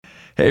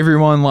Hey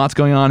everyone, lots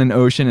going on in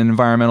ocean and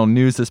environmental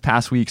news this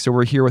past week, so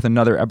we're here with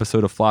another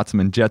episode of Flotsam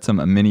and Jetsam,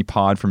 a mini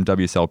pod from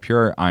WSL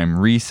Pure. I'm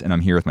Reese, and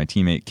I'm here with my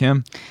teammate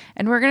Kim.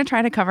 And we're going to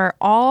try to cover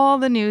all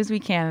the news we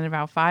can in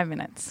about 5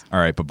 minutes. All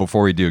right, but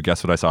before we do,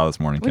 guess what I saw this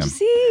morning, Kim?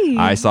 What'd you see?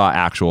 I saw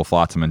actual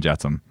Flotsam and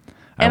Jetsam.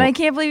 And I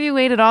can't believe you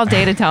waited all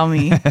day to tell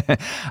me.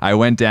 I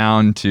went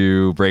down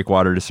to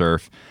Breakwater to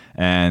surf,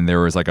 and there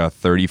was like a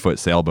 30-foot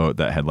sailboat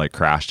that had like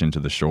crashed into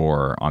the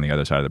shore on the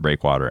other side of the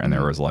breakwater, and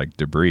there was like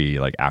debris,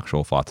 like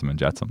actual Flotsam and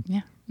Jetsam.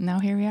 Yeah. Now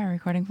here we are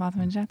recording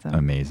Flotsam and Jetsam.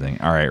 Amazing.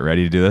 All right,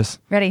 ready to do this?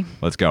 Ready.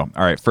 Let's go.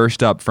 All right,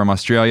 first up from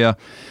Australia,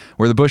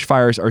 where the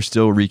bushfires are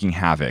still wreaking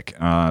havoc.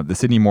 The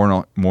Sydney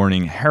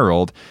Morning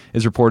Herald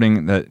is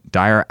reporting that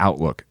dire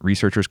outlook.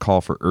 Researchers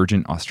call for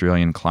urgent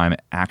Australian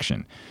climate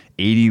action.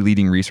 80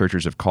 leading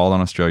researchers have called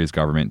on Australia's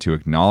government to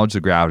acknowledge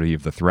the gravity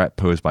of the threat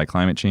posed by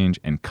climate change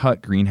and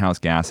cut greenhouse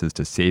gases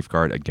to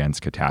safeguard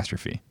against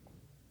catastrophe.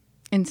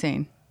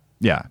 Insane.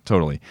 Yeah,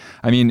 totally.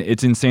 I mean,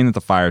 it's insane that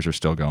the fires are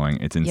still going.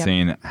 It's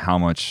insane how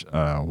much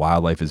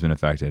wildlife has been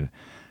affected,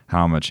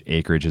 how much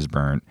acreage is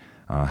burnt,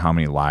 how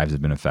many lives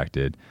have been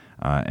affected,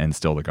 and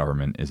still the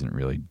government isn't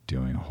really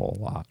doing a whole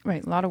lot.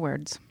 Right, a lot of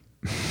words.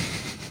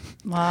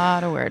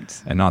 Lot of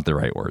words. And not the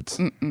right words.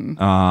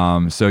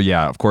 So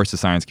yeah, of course the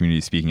science community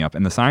is speaking up.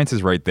 And the science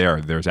is right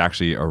there. There's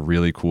actually a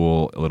really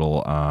cool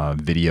little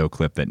video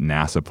clip that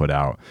NASA put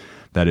out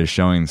that is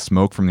showing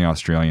smoke from the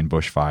Australian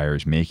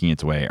bushfires making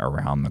its way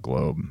around the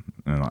globe.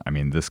 I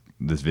mean, this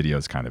video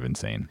is kind of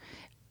insane.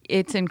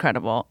 It's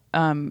incredible.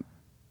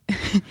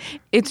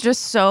 It's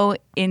just so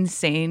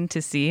insane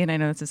to see. And I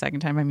know it's the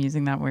second time I'm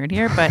using that word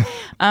here, but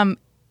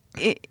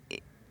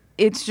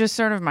it's just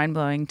sort of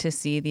mind-blowing to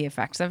see the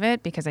effects of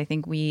it, because I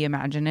think we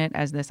imagine it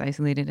as this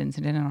isolated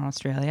incident in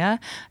Australia,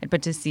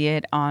 but to see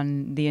it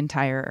on the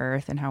entire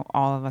Earth and how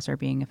all of us are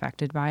being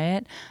affected by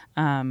it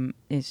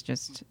is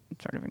just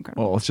sort of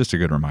incredible. Well, it's just a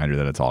good reminder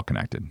that it's all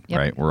connected,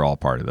 right? We're all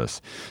part of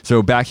this.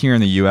 So back here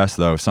in the U.S.,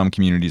 though, some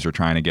communities are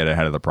trying to get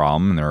ahead of the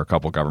problem, and there are a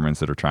couple governments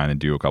that are trying to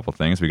do a couple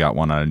things. We got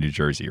one out of New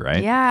Jersey,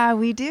 right? Yeah,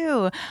 we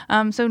do.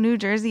 So New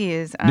Jersey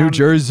is... New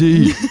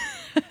Jersey!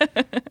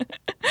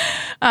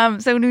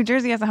 So New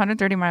Jersey has a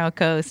 130-mile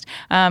coast,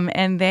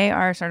 and they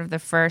are sort of the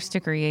first to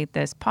create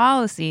this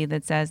policy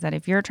that says that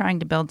if you're trying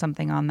to build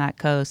something on that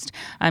coast,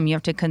 you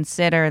have to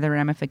consider the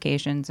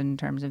ramifications in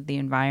terms of the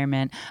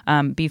environment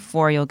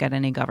before you'll get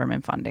any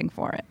government funding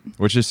for it.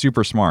 Which is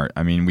super smart.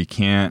 I mean, we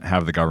can't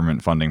have the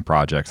government funding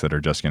projects that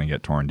are just going to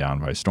get torn down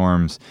by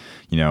storms.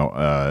 You know,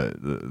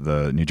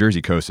 the New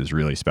Jersey coast is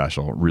really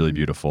special, really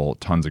beautiful,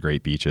 tons of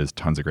great beaches,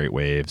 tons of great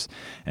waves,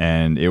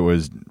 and it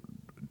was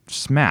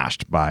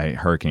smashed by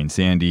Hurricane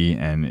Sandy,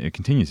 and it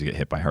continues to get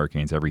hit by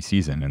hurricanes every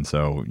season. And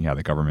so, yeah,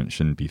 the government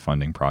shouldn't be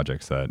funding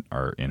projects that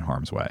are in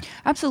harm's way.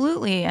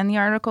 Absolutely. And the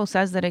article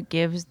says that it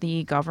gives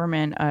the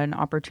government an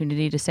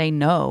opportunity to say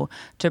no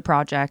to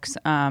projects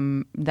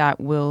that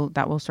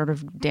will sort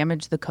of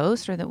damage the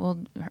coast, or that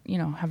will,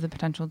 have the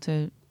potential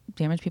to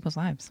damage people's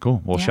lives.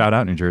 Cool. Well, shout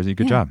out New Jersey.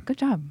 Good job. Good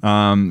job.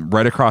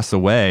 Right across the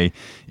way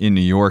in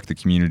New York, the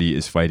community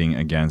is fighting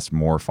against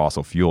more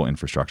fossil fuel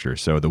infrastructure.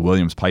 So the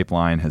Williams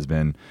Pipeline has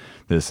been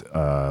this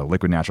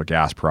liquid natural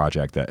gas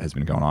project that has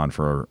been going on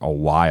for a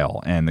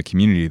while. And the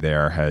community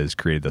there has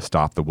created the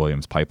Stop the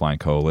Williams Pipeline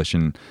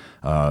Coalition.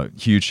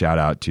 Huge shout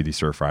out to the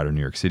Surfrider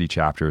New York City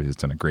chapter. It's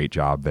done a great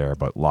job there,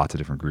 but lots of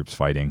different groups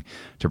fighting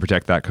to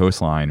protect that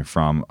coastline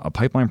from a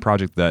pipeline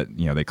project that,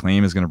 they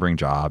claim is going to bring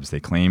jobs.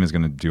 They claim is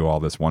going to do all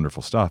this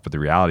wonderful stuff. But the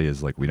reality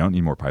is, like, we don't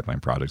need more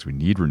pipeline projects. We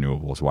need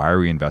renewables. Why are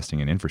we investing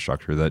in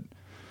infrastructure that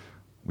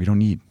we don't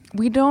need?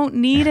 We don't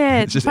need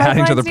it. It's just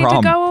adding to the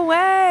problem. Need to go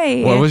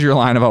away. What was your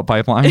line about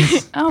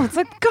pipelines? Oh, it's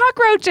like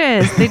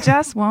cockroaches. They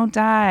just won't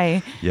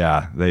die.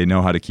 Yeah, they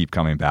know how to keep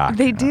coming back.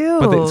 They do.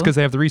 But it's because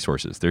they have the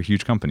resources. They're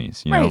huge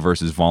companies,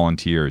 versus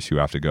volunteers who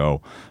have to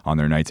go on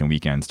their nights and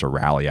weekends to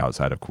rally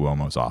outside of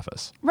Cuomo's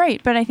office.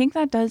 Right. But I think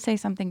that does say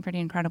something pretty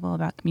incredible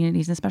about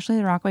communities, especially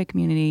the Rockaway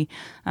community,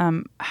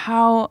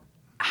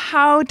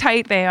 how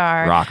tight they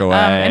are. Rockaway.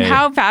 And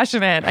how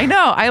passionate. I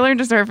know. I learned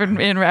to surf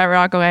in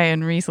Rockaway,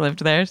 and Reese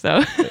lived there,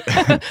 so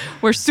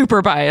we're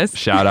super biased.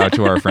 Shout out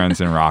to our friends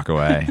in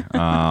Rockaway.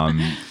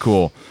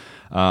 Cool.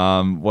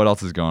 What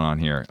else is going on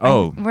here?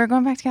 Oh, we're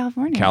going back to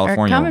California.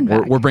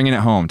 We're bringing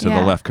it home to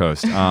the left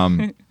coast.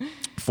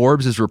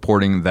 Forbes is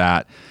reporting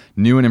that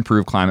new and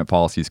improved climate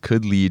policies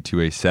could lead to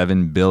a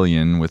 $7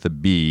 billion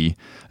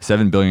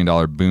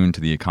boon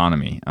to the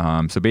economy.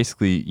 So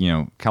basically,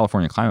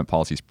 California climate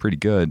policy is pretty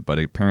good, but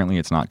apparently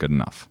it's not good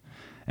enough.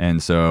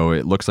 And so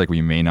it looks like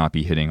we may not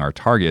be hitting our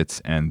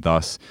targets, and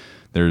thus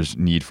there's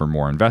need for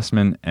more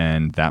investment,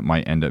 and that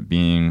might end up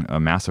being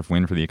a massive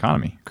win for the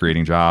economy,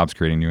 creating jobs,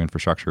 creating new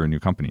infrastructure and new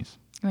companies.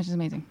 Which is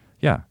amazing.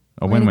 Yeah.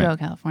 A Way win-win. to go,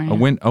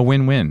 California. A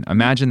win-win.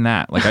 Imagine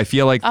that. Like, I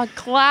feel like a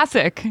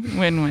classic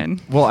win-win.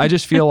 Well, I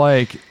just feel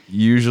like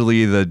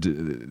usually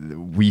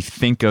we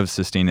think of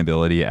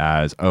sustainability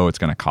as, it's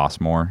going to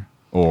cost more,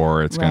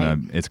 or it's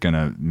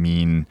gonna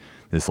mean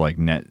this like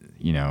net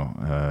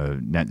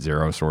net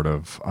zero sort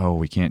of,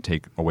 we can't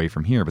take away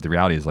from here. But the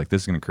reality is, like,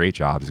 this is going to create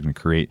jobs. It's going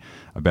to create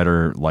a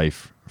better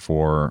life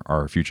for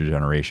our future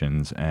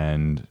generations,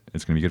 and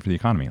it's going to be good for the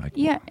economy. Like,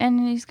 yeah,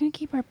 and it's going to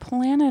keep our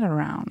planet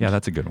around. Yeah,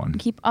 that's a good one.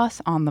 Keep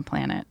us on the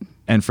planet.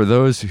 And for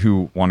those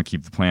who want to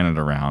keep the planet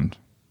around,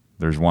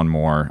 there's one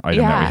more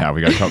item that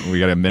we have. We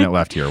got a minute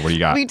left here. What do you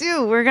got? We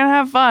do. We're going to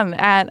have fun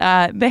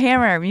at the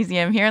Hammer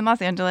Museum here in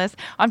Los Angeles.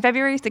 On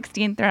February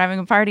 16th, they're having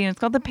a party, and it's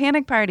called the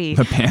Panic Party.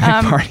 The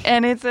Panic Party.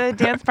 And it's a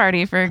dance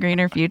party for a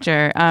greener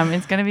future.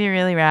 It's going to be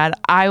really rad.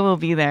 I will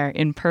be there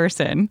in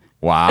person.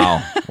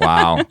 Wow.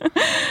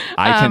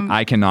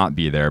 I cannot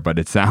be there, but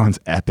it sounds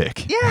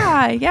epic.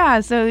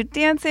 Yeah. So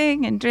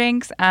dancing and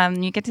drinks.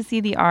 You get to see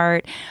the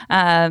art.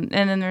 And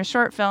then there's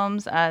short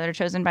films that are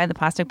chosen by the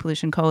Plastic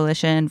Pollution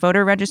Coalition,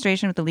 voter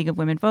registration with the League of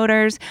Women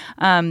Voters,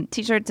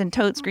 T-shirts and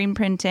tote screen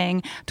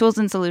printing, tools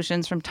and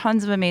solutions from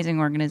tons of amazing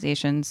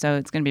organizations. So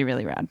it's going to be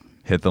really rad.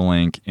 Hit the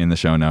link in the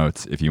show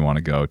notes if you want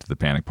to go to the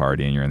Panic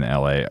Party and you're in the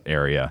LA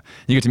area.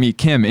 You get to meet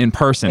Kim in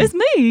person. It's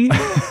me.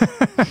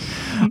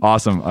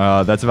 Awesome.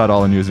 That's about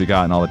all the news we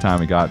got and all the time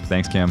we got.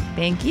 Thanks, Kim.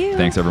 Thank you.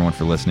 Thanks, everyone,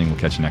 for listening. We'll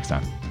catch you next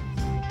time.